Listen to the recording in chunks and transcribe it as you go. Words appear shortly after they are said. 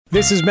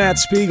This is Matt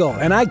Spiegel,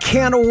 and I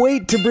can't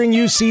wait to bring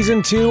you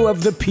Season 2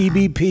 of the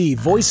PBP,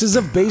 Voices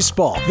of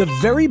Baseball. The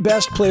very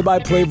best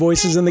play-by-play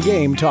voices in the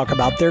game talk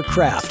about their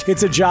craft.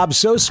 It's a job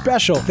so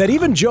special that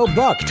even Joe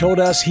Buck told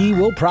us he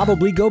will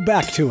probably go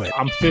back to it.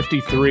 I'm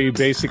 53,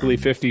 basically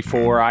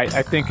 54. I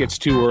think it's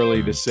too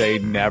early to say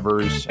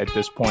nevers at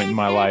this point in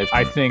my life.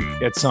 I think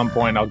at some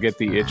point I'll get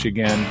the itch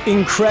again.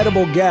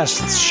 Incredible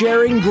guests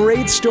sharing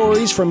great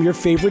stories from your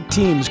favorite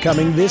teams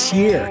coming this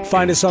year.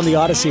 Find us on the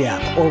Odyssey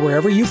app or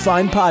wherever you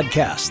find podcasts.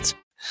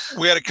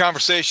 We had a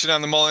conversation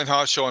on the Mully and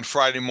Haw show on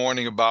Friday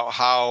morning about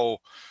how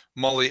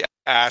Mully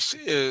asked,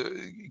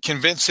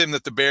 convinced him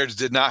that the Bears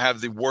did not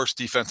have the worst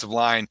defensive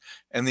line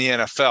in the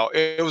NFL.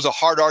 It was a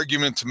hard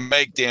argument to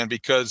make, Dan,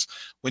 because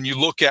when you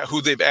look at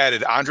who they've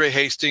added, Andre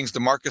Hastings,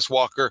 DeMarcus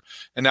Walker,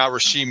 and now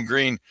Rasheem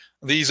Green,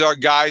 these are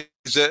guys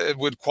that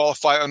would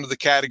qualify under the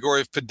category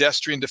of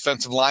pedestrian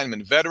defensive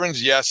linemen.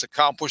 Veterans, yes,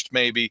 accomplished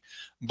maybe,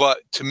 but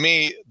to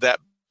me,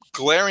 that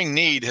glaring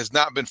need has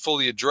not been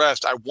fully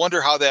addressed. I wonder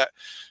how that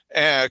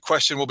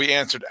question will be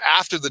answered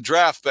after the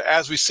draft. But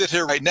as we sit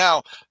here right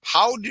now,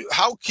 how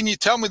can you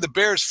tell me the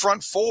Bears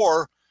front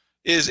four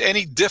is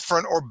any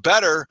different or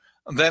better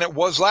than it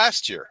was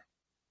last year?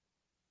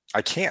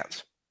 I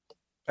can't.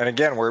 And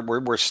again,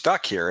 we're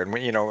stuck here. And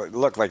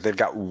look, like they've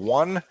got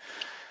one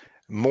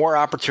more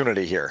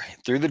opportunity here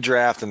through the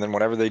draft, and then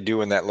whatever they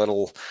do in that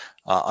little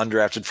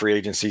undrafted free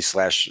agency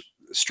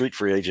 / street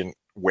free agent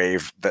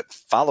wave that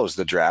follows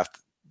the draft.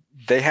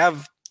 They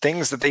have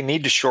things that they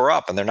need to shore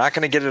up, and they're not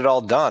going to get it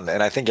all done.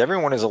 And I think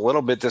everyone is a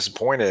little bit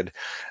disappointed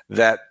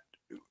that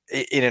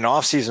in an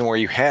offseason where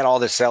you had all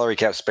this salary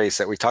cap space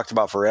that we talked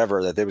about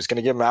forever, that they was going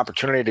to give them an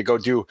opportunity to go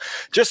do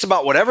just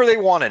about whatever they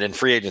wanted in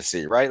free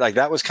agency, right? Like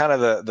that was kind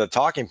of the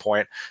talking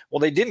point. Well,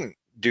 they didn't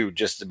do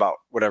just about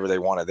whatever they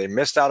wanted. They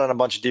missed out on a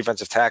bunch of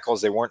defensive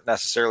tackles. They weren't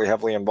necessarily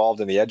heavily involved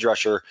in the edge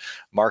rusher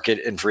market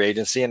in free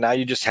agency. And now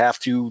you just have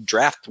to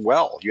draft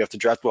well. You have to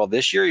draft well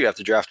this year. You have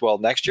to draft well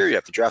next year. You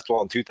have to draft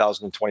well in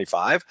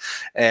 2025.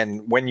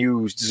 And when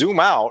you zoom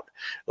out,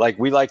 like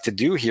we like to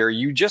do here,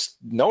 you just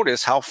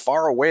notice how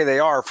far away they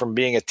are from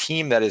being a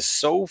team that is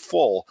so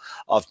full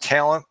of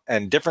talent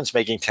and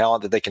difference-making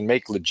talent that they can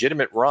make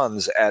legitimate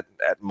runs at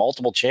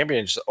multiple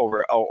champions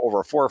over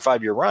a 4 or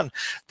 5 year run.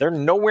 They're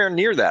nowhere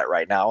near that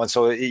right now. And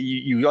so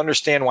you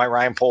understand why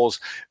Ryan Poles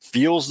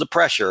feels the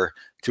pressure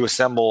to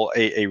assemble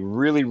a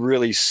really,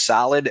 really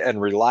solid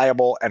and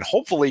reliable and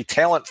hopefully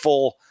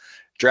talentful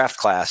draft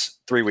class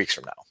 3 weeks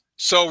from now.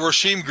 So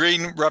Rasheem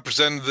Green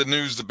represented the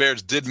news the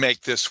Bears did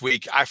make this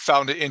week. I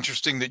found it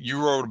interesting that you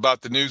wrote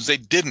about the news they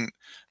didn't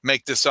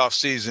make this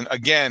offseason.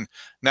 Again,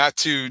 not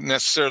to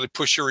necessarily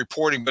push your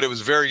reporting, but it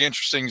was a very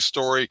interesting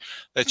story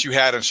that you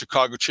had on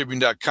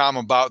ChicagoTribune.com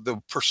about the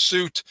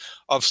pursuit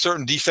of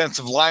certain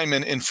defensive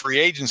linemen in free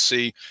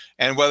agency,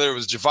 and whether it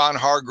was Javon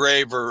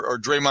Hargrave or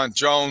Draymond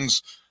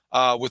Jones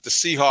with the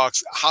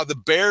Seahawks, how the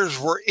Bears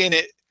were in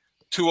it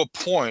to a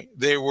point.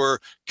 They were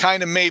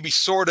kind of maybe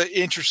sort of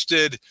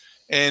interested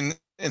in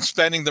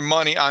spending the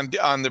money on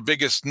the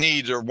biggest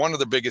needs, or one of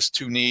the biggest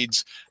two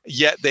needs,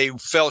 yet they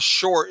fell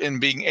short in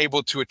being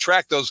able to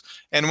attract those.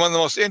 And one of the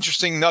most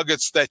interesting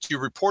nuggets that you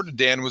reported,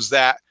 Dan, was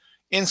that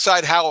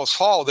inside Halas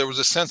Hall, there was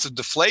a sense of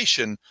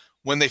deflation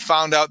when they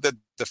found out that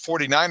the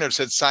 49ers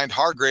had signed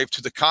Hargrave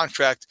to the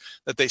contract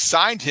that they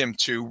signed him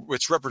to,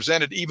 which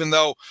represented, even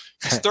though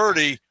he's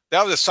 30,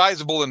 that was a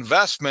sizable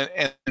investment.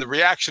 And the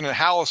reaction in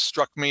Halas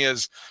struck me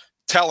as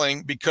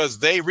telling, because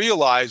they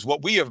realize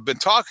what we have been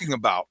talking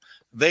about.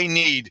 They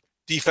need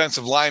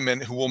defensive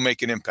linemen who will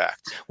make an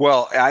impact.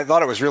 Well, I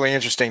thought it was really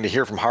interesting to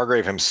hear from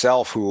Hargrave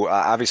himself, who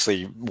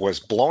obviously was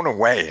blown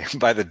away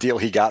by the deal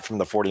he got from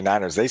the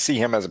 49ers. They see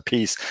him as a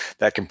piece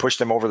that can push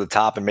them over the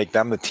top and make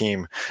them the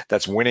team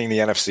that's winning the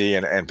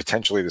NFC and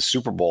potentially the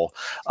Super Bowl.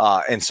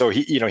 And so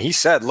he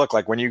said, look,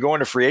 like when you go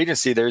into free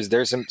agency,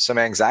 there's some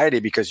anxiety,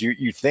 because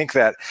you think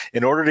that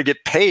in order to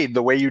get paid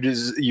the way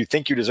you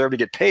think you deserve to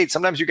get paid,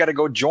 sometimes you got to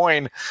go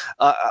join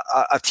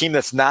a team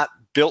that's not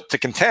built to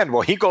contend.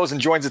 Well, he goes and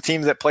joins a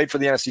team that played for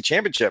the NFC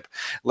Championship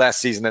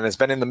last season and has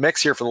been in the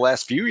mix here for the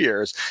last few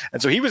years.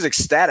 And so he was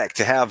ecstatic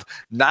to have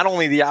not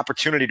only the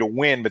opportunity to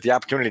win, but the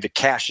opportunity to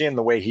cash in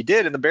the way he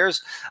did. And the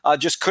Bears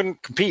just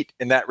couldn't compete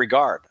in that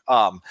regard.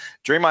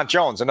 Draymond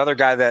Jones, another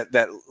guy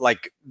that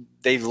like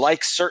they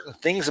like certain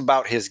things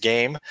about his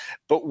game,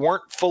 but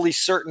weren't fully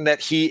certain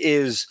that he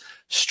is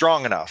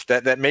strong enough,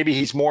 that maybe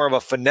he's more of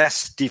a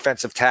finesse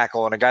defensive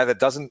tackle and a guy that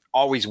doesn't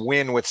always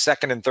win with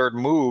second and third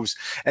moves.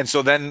 And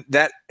so then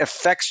that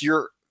affects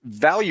your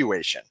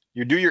valuation.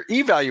 You do your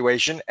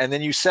evaluation and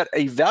then you set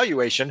a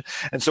valuation.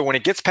 And so when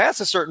it gets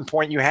past a certain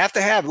point, you have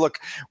to have, look,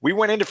 we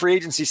went into free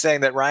agency saying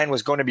that Ryan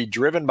was going to be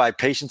driven by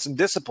patience and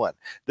discipline.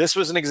 This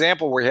was an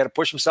example where he had to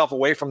push himself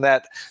away from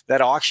that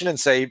auction and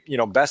say,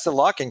 best of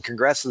luck and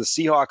congrats to the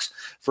Seahawks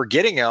for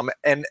getting him.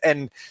 And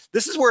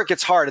this is where it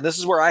gets hard. And this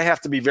is where I have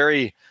to be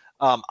very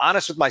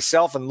honest with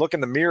myself and look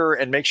in the mirror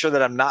and make sure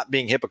that I'm not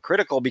being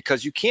hypocritical,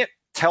 because you can't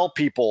tell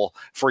people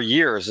for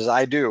years, as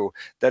I do,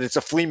 that it's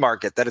a flea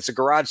market, that it's a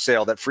garage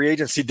sale, that free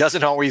agency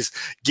doesn't always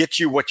get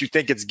you what you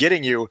think it's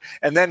getting you,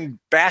 and then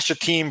bash a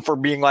team for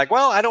being like,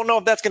 well, I don't know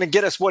if that's going to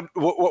get us what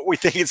we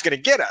think it's going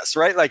to get us,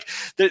 right? Like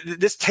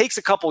this takes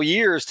a couple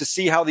years to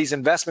see how these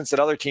investments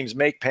that other teams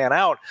make pan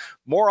out.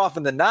 More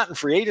often than not in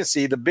free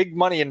agency, the big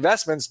money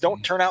investments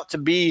don't turn out to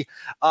be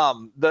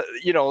the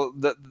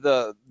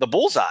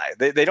bullseye.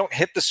 They don't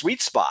hit the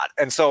sweet spot.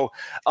 And so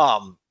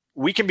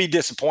we can be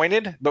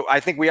disappointed, but I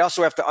think we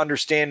also have to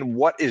understand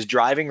what is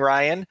driving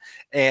Ryan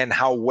and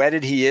how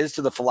wedded he is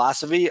to the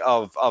philosophy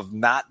of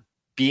not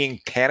being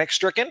panic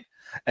stricken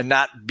and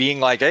not being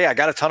like, hey, I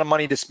got a ton of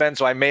money to spend,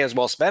 so I may as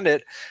well spend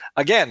it.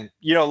 Again,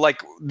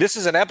 like this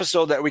is an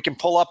episode that we can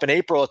pull up in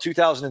April of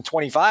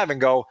 2025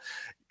 and go,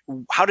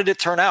 how did it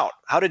turn out?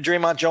 How did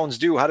Draymond Jones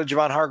do? How did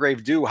Javon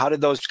Hargrave do? How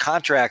did those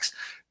contracts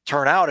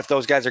turn out if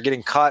those guys are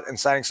getting cut and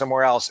signing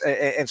somewhere else?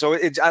 And so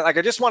it's like,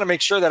 I just want to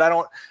make sure that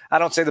I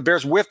don't say the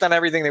Bears whiffed on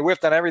everything. They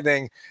whiffed on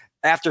everything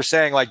after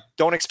saying, like,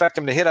 don't expect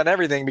them to hit on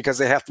everything, because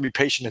they have to be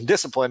patient and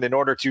disciplined in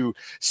order to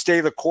stay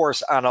the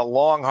course on a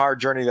long, hard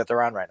journey that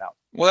they're on right now.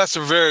 Well, that's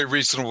a very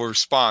reasonable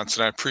response,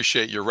 and I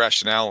appreciate your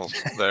rationale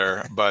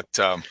there. But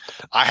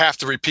I have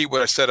to repeat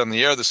what I said on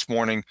the air this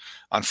morning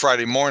on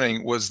Friday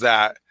morning, was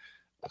that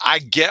I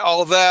get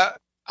all of that.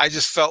 I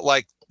just felt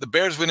like the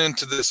Bears went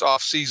into this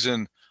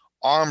offseason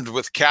armed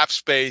with cap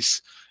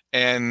space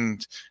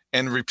and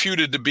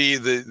reputed to be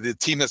the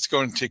team that's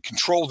going to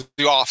control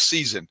the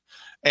offseason.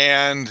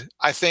 And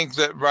I think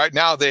that right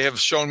now they have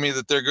shown me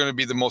that they're going to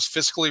be the most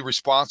fiscally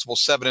responsible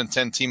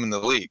 7-10 team in the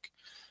league,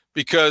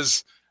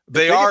 because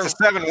they are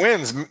 7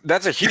 wins.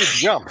 That's a huge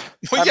jump.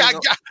 Well, yeah,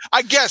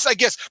 I guess.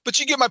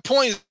 But you get my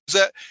point, is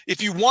that if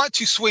you want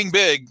to swing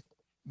big,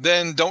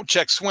 then don't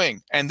check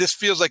swing. And this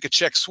feels like a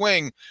check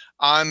swing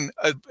on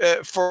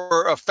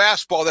for a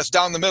fastball that's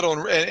down the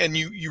middle, and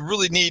you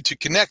really need to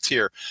connect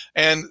here.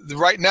 And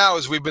right now,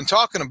 as we've been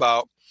talking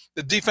about,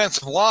 the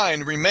defensive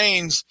line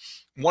remains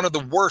one of the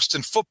worst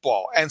in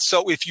football. And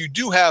so if you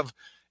do have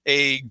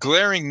a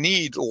glaring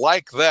need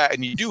like that,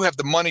 and you do have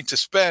the money to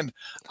spend,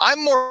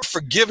 I'm more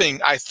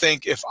forgiving, I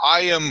think, if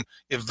I am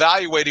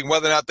evaluating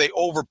whether or not they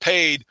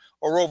overpaid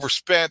or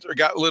overspent or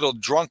got a little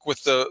drunk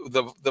with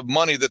the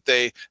money that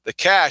the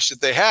cash that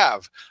they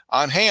have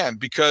on hand,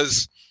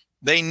 because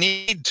they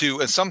need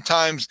to, and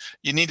sometimes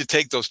you need to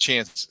take those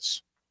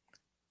chances.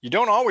 You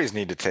don't always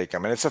need to take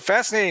them. And it's a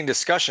fascinating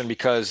discussion,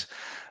 because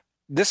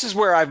this is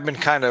where I've been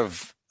kind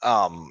of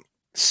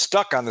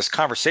stuck on this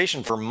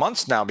conversation for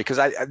months now, because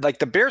I like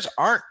the Bears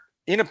aren't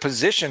in a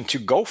position to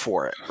go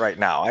for it right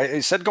now. I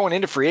said going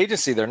into free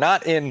agency, they're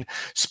not in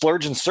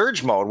splurge and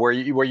surge mode where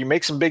you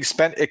make some big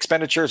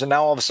expenditures and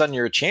now all of a sudden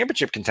you're a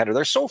championship contender.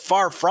 They're so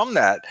far from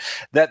that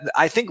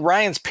I think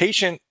Ryan's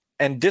patient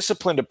and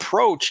disciplined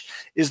approach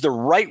is the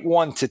right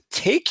one to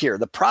take here.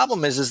 The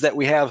problem is that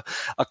we have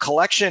a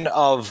collection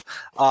of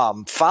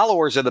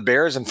followers of the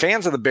Bears and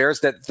fans of the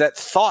Bears that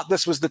thought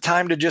this was the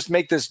time to just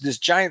make this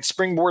giant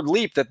springboard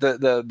leap, that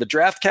the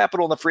draft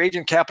capital and the free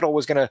agent capital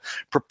was going to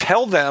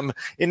propel them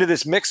into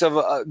this mix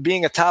of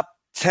being a top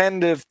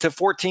 10 to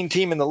 14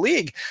 team in the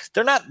league.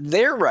 They're not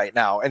there right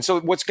now. And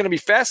so what's going to be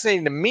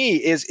fascinating to me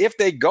is if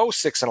they go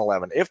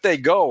 6-11, if they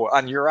go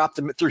on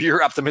through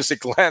your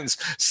optimistic lens,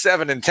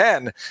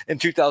 7-10 in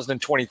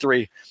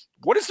 2023,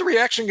 what is the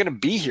reaction going to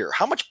be here?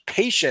 How much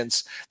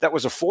patience that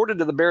was afforded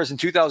to the Bears in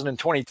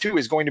 2022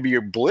 is going to be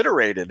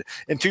obliterated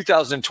in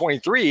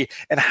 2023?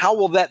 And how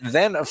will that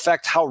then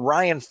affect how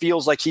Ryan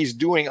feels like he's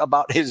doing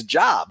about his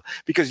job?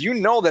 Because you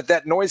know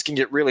that noise can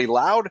get really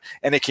loud,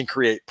 and it can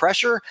create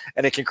pressure,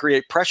 and it can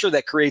create pressure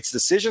that creates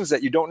decisions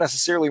that you don't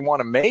necessarily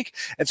want to make.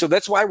 And so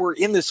that's why we're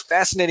in this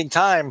fascinating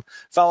time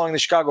following the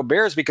Chicago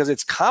Bears, because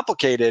it's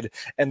complicated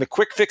and the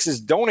quick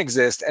fixes don't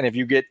exist. And if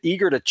you get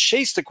eager to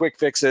chase the quick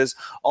fixes,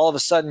 all of a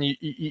sudden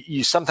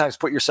you sometimes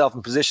put yourself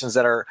in positions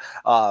that are,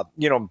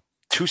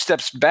 2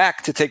 steps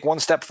back to take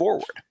 1 step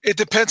forward. It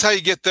depends how you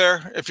get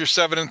there. If you're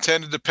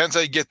 7-10, it depends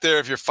how you get there.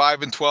 If you're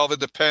 5-12, it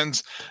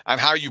depends on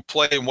how you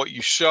play and what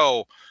you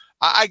show.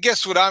 I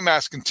guess what I'm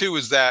asking too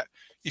is that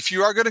if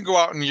you are going to go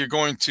out and you're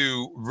going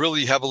to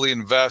really heavily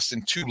invest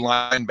in 2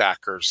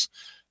 linebackers,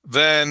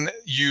 then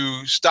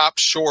you stop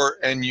short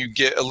and you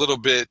get a little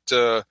bit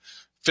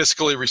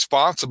fiscally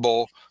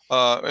responsible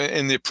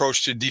in the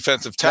approach to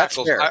defensive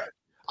tackles.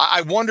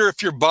 I wonder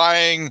if you're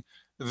buying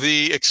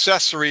the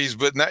accessories,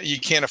 but you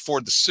can't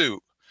afford the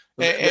suit.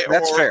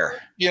 That's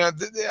fair.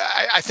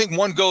 I think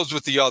one goes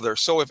with the other.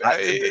 So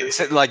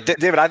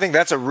David, I think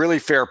that's a really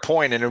fair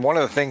point. And one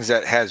of the things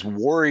that has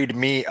worried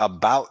me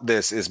about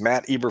this is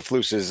Matt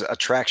Eberflus's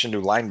attraction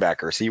to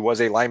linebackers. He was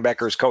a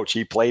linebackers coach.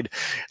 He played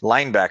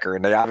linebacker,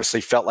 and they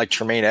obviously felt like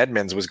Tremaine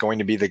Edmonds was going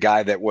to be the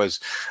guy that was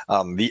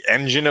the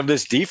engine of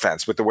this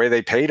defense with the way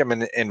they paid him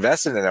and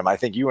invested in him. I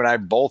think you and I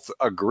both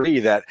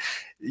agree that,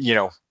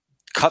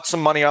 cut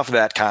some money off of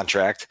that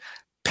contract,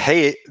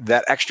 pay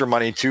that extra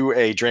money to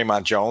a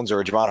Draymond Jones or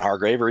a Javon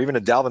Hargrave or even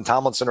a Dalvin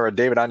Tomlinson or a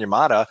David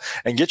Onyemata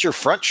and get your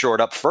front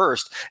shored up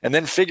first, and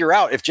then figure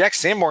out if Jack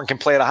Sanborn can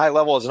play at a high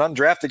level as an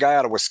undrafted guy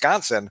out of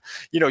Wisconsin,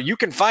 you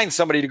can find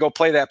somebody to go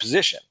play that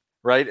position.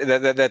 Right.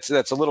 That's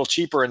a little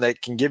cheaper and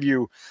that can give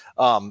you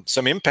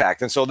some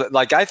impact. And so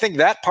I think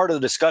that part of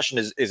the discussion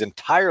is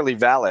entirely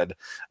valid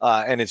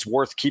and it's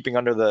worth keeping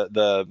under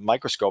the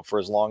microscope for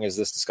as long as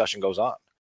this discussion goes on.